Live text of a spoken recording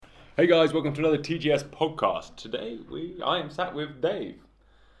Hey guys, welcome to another TGS podcast. Today I am sat with Dave,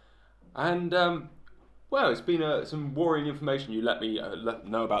 and well, it's been some worrying information you let me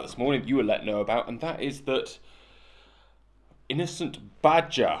know about this morning. You were let know about, and that is that Innocent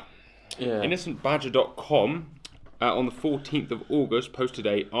Badger, Yeah. innocentbadger.com, on the 14th of August posted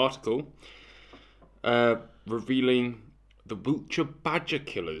a article revealing the Wiltshire Badger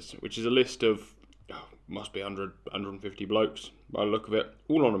Killers, which is a list of must be 100, 150 blokes by the look of it,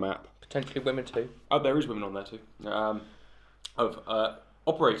 all on a map. Potentially women too. Oh, there is women on there too. Of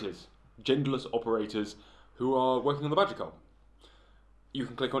operators, genderless operators who are working on the Badger Cull. You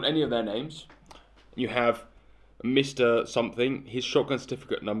can click on any of their names. You have Mr. Something, his shotgun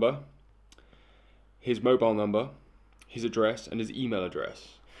certificate number, his mobile number, his address, and his email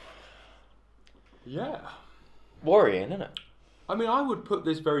address. Yeah. Worrying, isn't it? I mean, I would put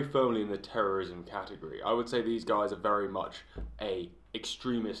this very firmly in the terrorism category. I would say these guys are very much a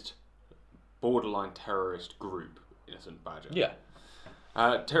extremist, borderline terrorist group, Innocent Badger. Yeah.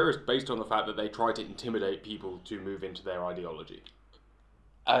 Terrorist based on the fact that they try to intimidate people to move into their ideology.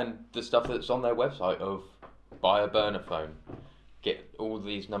 And the stuff that's on their website of buy a burner phone, get all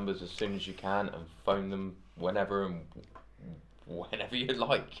these numbers as soon as you can and phone them whenever and whenever you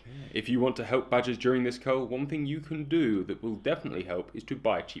like. If you want to help badgers during this cull, one thing you can do that will definitely help is to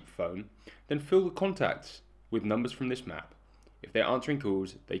buy a cheap phone, then fill the contacts with numbers from this map. If they're answering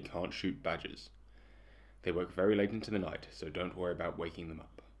calls, they can't shoot badgers. They work very late into the night, so don't worry about waking them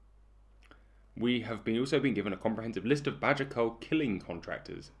up. We have also been given a comprehensive list of badger cull killing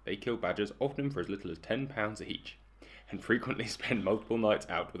contractors. They kill badgers often for as little as £10 each, and frequently spend multiple nights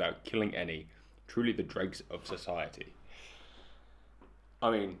out without killing any. Truly the dregs of society. I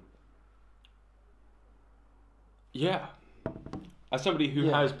mean, yeah. As somebody who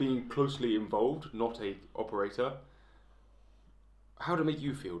has been closely involved, not a operator, how do it make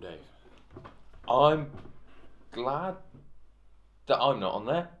you feel, Dave? I'm glad that I'm not on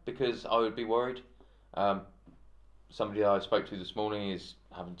there because I would be worried. Somebody I spoke to this morning is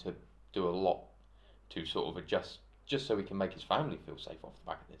having to do a lot to sort of adjust just so he can make his family feel safe off the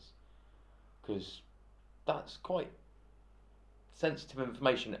back of this. Because that's quite sensitive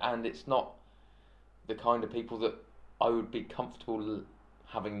information, and it's not the kind of people that I would be comfortable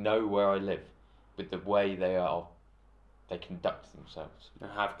having know where I live with the way they conduct themselves. They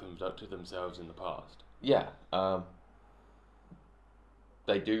have conducted themselves in the past. Yeah,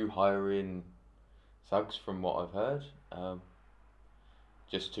 they do hire in thugs from what I've heard,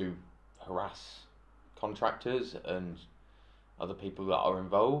 just to harass contractors and other people that are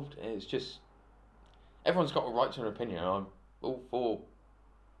involved. It's just, everyone's got a right to an opinion. I'm all for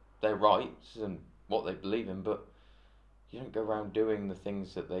their rights and what they believe in, but you don't go around doing the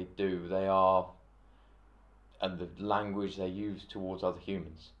things that they do. They are, and the language they use towards other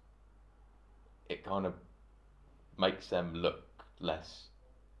humans, it kind of makes them look less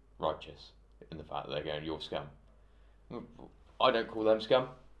righteous in the fact that they're going, you're scum. I don't call them scum.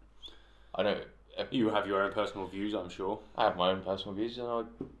 I don't. You have your own personal views, I'm sure. I have my own personal views and I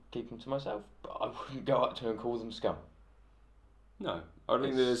keep them to myself, but I wouldn't go up to and call them scum. No, I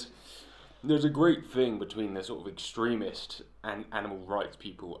think there's a great thing between the sort of extremist and animal rights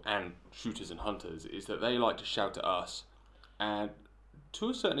people and shooters and hunters is that they like to shout at us, and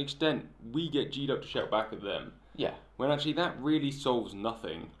to a certain extent we get G'd up to shout back at them. Yeah. When actually that really solves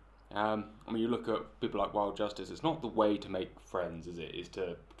nothing. I mean, you look at people like Wild Justice, it's not the way to make friends, is it? Is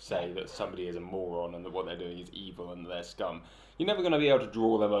to say that somebody is a moron and that what they're doing is evil and they're scum. You're never going to be able to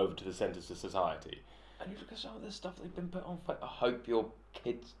draw them over to the centres of society. And you look at some of the stuff they've been put on, I hope your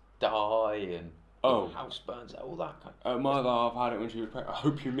kids die and house burns, all that kind of my mother had it when she was pregnant. I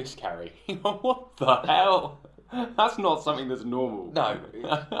hope you miscarry. What the hell? That's not something that's normal.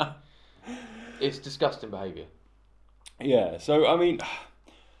 No. It's disgusting behaviour. Yeah, so, I mean,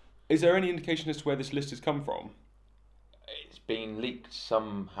 is there any indication as to where this list has come from? It's been leaked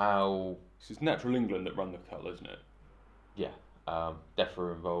somehow. It's Natural England that run the cull, isn't it? Yeah. DEFRA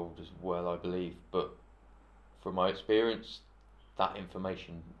are involved as well, I believe, but from my experience, that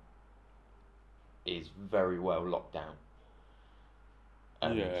information is very well locked down.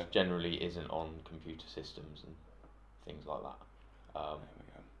 And generally isn't on computer systems and things like that. There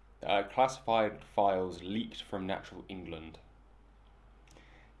we go. Classified files leaked from Natural England.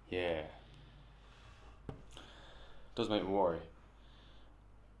 Yeah. Does make me worry.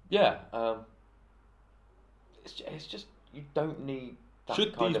 Yeah. It's just, you don't need that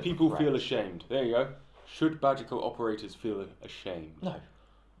Should kind these of people threat. feel ashamed? There you go. Should Badger Cull operators feel ashamed? No.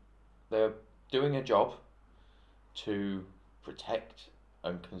 They're doing a job to protect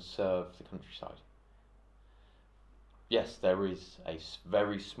and conserve the countryside. yes, there is a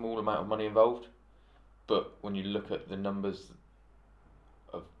very small amount of money involved, but when you look at the numbers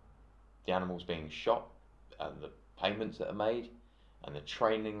of the animals being shot and the payments that are made and the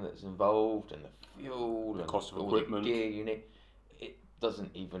training that's involved and the fuel The and cost of all equipment. the gear you need, it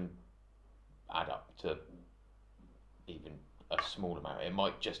doesn't even add up to even a small amount. It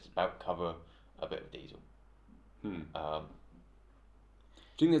might just about cover a bit of diesel. Do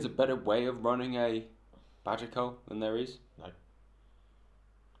you think there's a better way of running a badger cull than there is? No.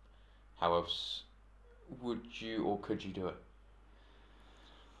 How else would you or could you do it?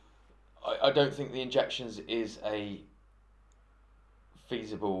 I don't think the injections is a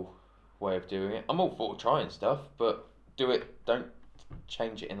feasible way of doing it. I'm all for trying stuff, but don't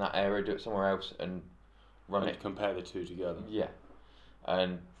change it in that area, do it somewhere else and run And it. compare the two together. Yeah.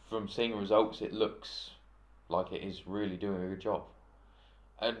 And from seeing results, it looks like it is really doing a good job.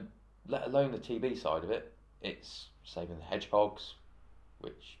 And let alone the TB side of it, it's saving the hedgehogs,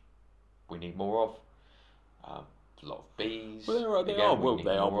 which we need more of. A lot of bees. Well, they again, are. we Well, need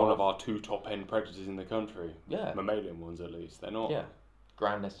they are more one of our two top end predators in the country. Yeah. Mammalian ones, at least. They're not. Yeah.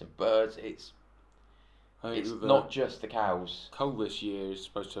 Ground nesting birds. It's I think it's the not just the cows. cull this year is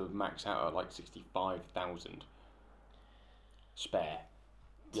supposed to max out at like 65,000 spare.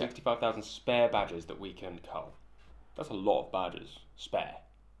 Yeah. 65,000 spare badgers that we can cull. That's a lot of badgers. Spare.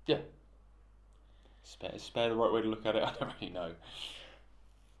 Yeah. Is spare the right way to look at it? I don't really know.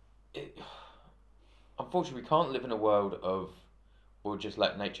 Unfortunately, we can't live in a world of we'll just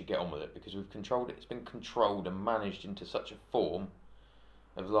let nature get on with it because we've controlled it. It's been controlled and managed into such a form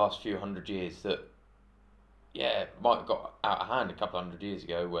over the last few hundred years that, yeah, it might have got out of hand a couple of hundred years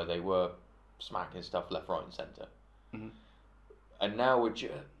ago where they were smacking stuff left, right, and centre. Mm-hmm. And now we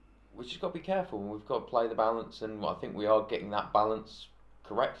just got to be careful and we've got to play the balance, and I think we are getting that balance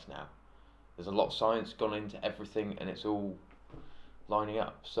correct now. There's a lot of science gone into everything and it's all lining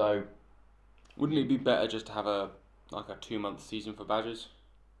up. So, wouldn't it be better just to have a 2-month season for badgers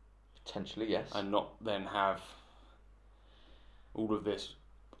potentially, yes. and not then have all of this,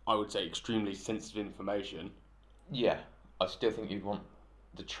 I would say, extremely sensitive information? Yeah, I still think you'd want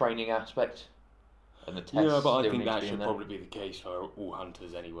the training aspect and the tests. Yeah, but I still think need to that be in should there. probably be the case for all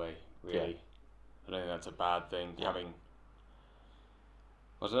hunters anyway, really. Yeah. I don't think that's a bad thing, Yeah. having...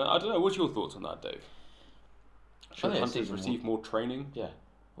 I don't know, what's your thoughts on that, Dave? Should think a hunters season receive more training? Yeah,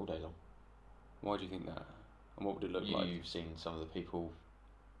 all day long. Why do you think that? And what would it look like? You've seen some of the people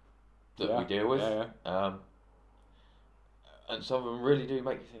that Yeah, we deal with, yeah. and some of them really do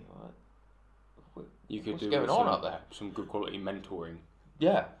make you think, what, You could what's do going with on up there? some good quality mentoring.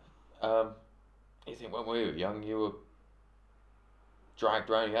 Yeah. You think when we were young, you were dragged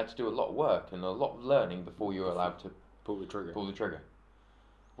around, you had to do a lot of work and a lot of learning before you were allowed to Pull the trigger. pull the trigger.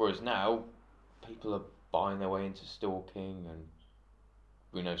 Whereas now, people are buying their way into stalking, and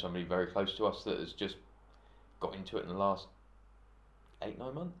we know somebody very close to us that has just got into it in the last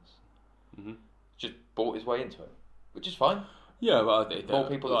 8-9 months. Mm-hmm. Just bought his way into it, which is fine. Yeah, but I think More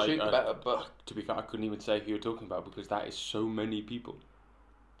people that shoot, the better. But to be fair, I couldn't even say who you're talking about because that is so many people.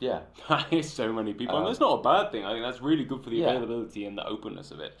 yeah, That is so many people, and that's not a bad thing. I think that's really good for the Yeah. availability and the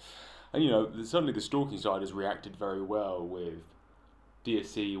openness of it. And certainly the stalking side has reacted very well with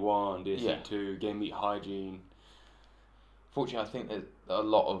DSC 1, DSC 2, game meat hygiene. fortunately, I think that a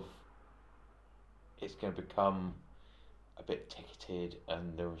lot of it's going to become a bit ticketed,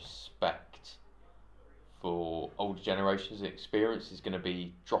 and the respect for older generations' experience is going to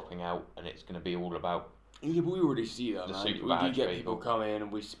be dropping out, and it's going to be all about Yeah, but we already see that, The man. super We do badge get people. people come in,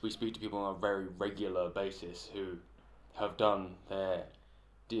 and we speak to people on a very regular basis who have done their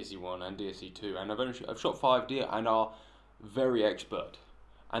DSC 1 and DSC 2, and I've shot 5 deer and are very expert.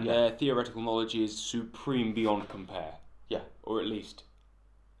 And Yeah. their theoretical knowledge is supreme beyond compare. Yeah. Or at least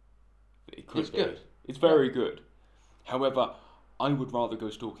it could It's be. good. It's very good. However, I would rather go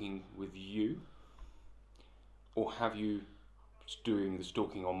stalking with you or have you doing the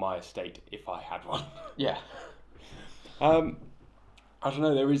stalking on my estate if I had one. yeah. I don't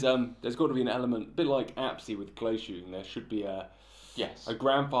know. There's got to be an element, a bit like APSI with clay shooting. There should be a Yes.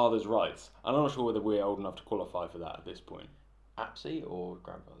 grandfather's rights. And I'm not sure whether we're old enough to qualify for that at this point. APSI or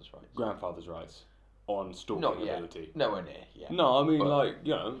grandfather's rights? Grandfather's rights on stalking Not yet. ability. Nowhere near. Yeah. No, I mean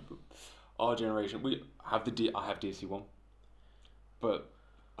But- our generation. We have I have DSC 1, but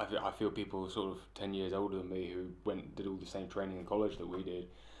I feel people sort of 10 years older than me who did all the same training in college that we did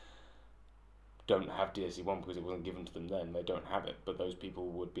don't have DSC 1 because it wasn't given to them then. They don't have it, but those people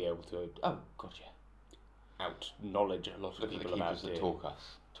would be able to Oh God, yeah. out knowledge a lot of Look at the people about keepers that deer.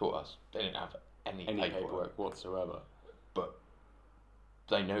 taught us. They didn't have any Paperwork whatsoever. but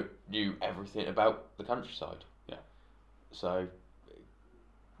they knew everything about the countryside. Yeah. So,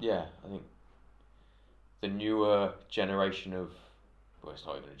 yeah, I think the newer generation of, well, it's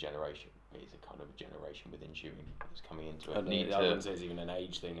not even a generation, it's a kind of a generation within shooting that's coming into it. I wouldn't say it's even an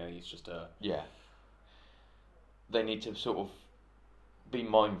age thing, I think it's just a... Yeah. They need to sort of be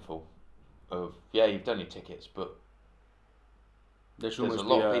mindful of, yeah, you've done your tickets, but there's a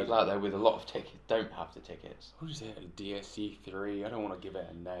lot of people out there with a lot of tickets don't have the tickets. What is it? A DSC3? I don't want to give it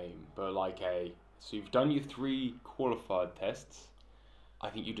a name, but so you've done your 3 qualified tests. I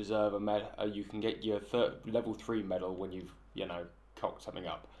think you deserve a medal. You can get your level 3 medal when you've cocked something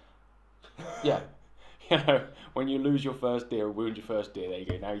up. Yeah. When you lose your first deer or wound your first deer, there you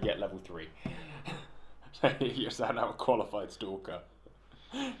go. Now you get level 3. You're now a qualified stalker.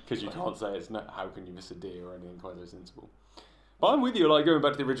 Because you can't say it's not. How can you miss a deer or anything quite so sensible? But I'm with you. Going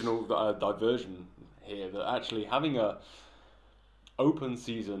back to the original diversion here, that actually having a open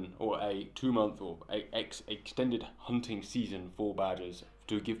season or a 2-month or extended hunting season for badgers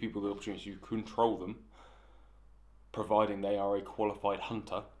to give people the opportunity to control them, providing they are a qualified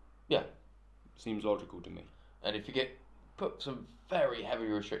hunter. Yeah. Seems logical to me. And if you put some very heavy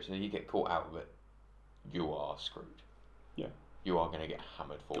restrictions and you get caught out of it, you are screwed. Yeah. You are going to get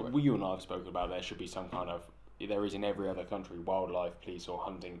hammered for it. You and I have spoken about there should be some kind of, there is in every other country, wildlife police or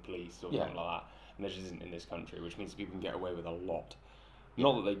hunting police or something like that. And there just isn't in this country, which means people can get away with a lot. Yeah.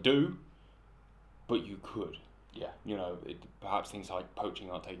 Not that they do, but you could. Yeah. Perhaps things like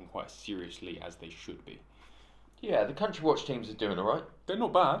poaching aren't taken quite as seriously as they should be. Yeah, the country watch teams are doing alright. They're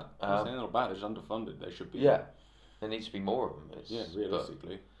not bad. I'm saying they're not bad, they're just underfunded. They should be. Yeah. There needs to be more of them.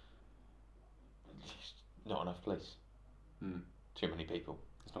 Realistically. Not enough police. Too many people.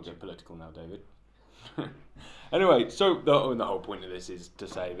 Let's not get political now, David. Anyway, so the whole point of this is to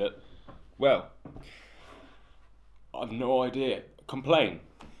say that, well, I've no idea. Complain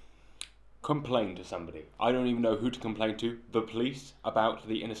to somebody. I don't even know who to complain to. The police about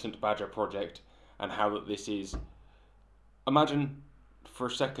the Innocent Badger Project and how that this is... Imagine for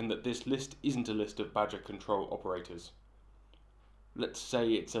a second that this list isn't a list of badger control operators. Let's say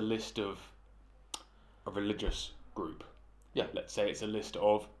it's a list of a religious group. Yeah. Let's say it's a list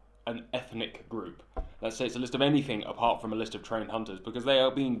of an ethnic group. Let's say it's a list of anything apart from a list of trained hunters, because they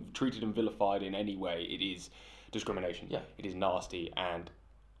are being treated and vilified in any way. It is discrimination. Yeah. It is nasty, and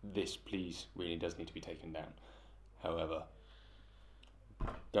this, please, really does need to be taken down. However,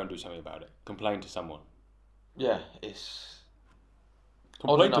 don't do something about it. Complain to someone. Yeah, it's...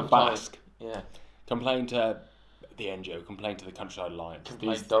 Complain to Basque. Yeah. Complain to the NGO. Complain to the Countryside Alliance.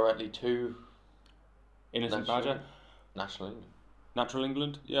 Complain directly to... Innocent Badger. National England. Natural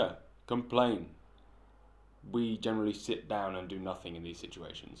England? Yeah. Complain. We generally sit down and do nothing in these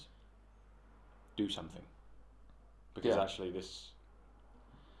situations. Do something. Because actually this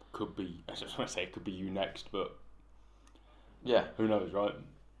could be, I just want to say it could be you next, but yeah, who knows, right?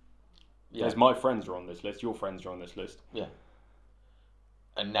 Yeah. There's my friends are on this list, your friends are on this list. Yeah.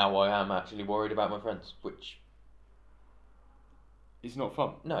 And now I am actually worried about my friends, which... It's not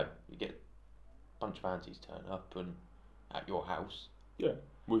fun. No, you get a bunch of aunties turn up and at your house. Yeah.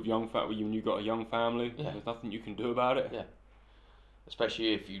 With when you've got a young family, there's nothing you can do about it. Yeah.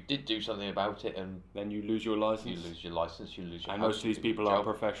 Especially if you did do something about it and... Then you lose your licence. You lose your licence, you lose your And house, most of these people are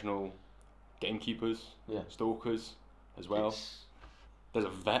professional gamekeepers, stalkers as well. There's a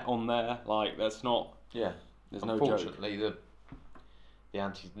vet on there, that's not... Yeah. There's no joke. Unfortunately, the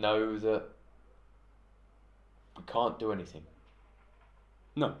aunties know that we can't do anything.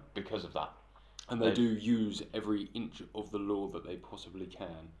 No. Because of that. And they do use every inch of the law that they possibly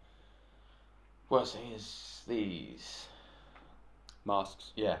can. Worst thing is these...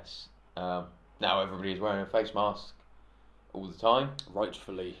 Masks. Yes. Now everybody's wearing a face mask all the time.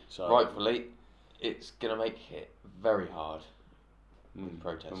 Rightfully so. Rightfully. It's going to make it very hard with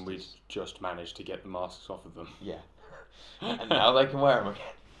protesters. And we've just managed to get the masks off of them. Yeah. And now they can wear them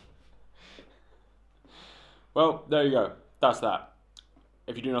again. Well, there you go. That's that.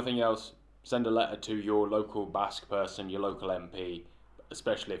 If you do nothing else, send a letter to your local Basque person, your local MP,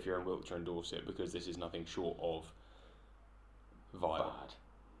 especially if you're in Wiltshire and Dorset, because this is nothing short of vile.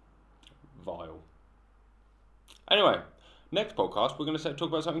 Vile. Anyway, next podcast we're going to talk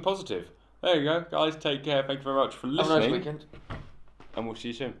about something positive. There you go, guys. Take care. Thank you very much for listening. Have a nice weekend. And we'll see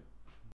you soon.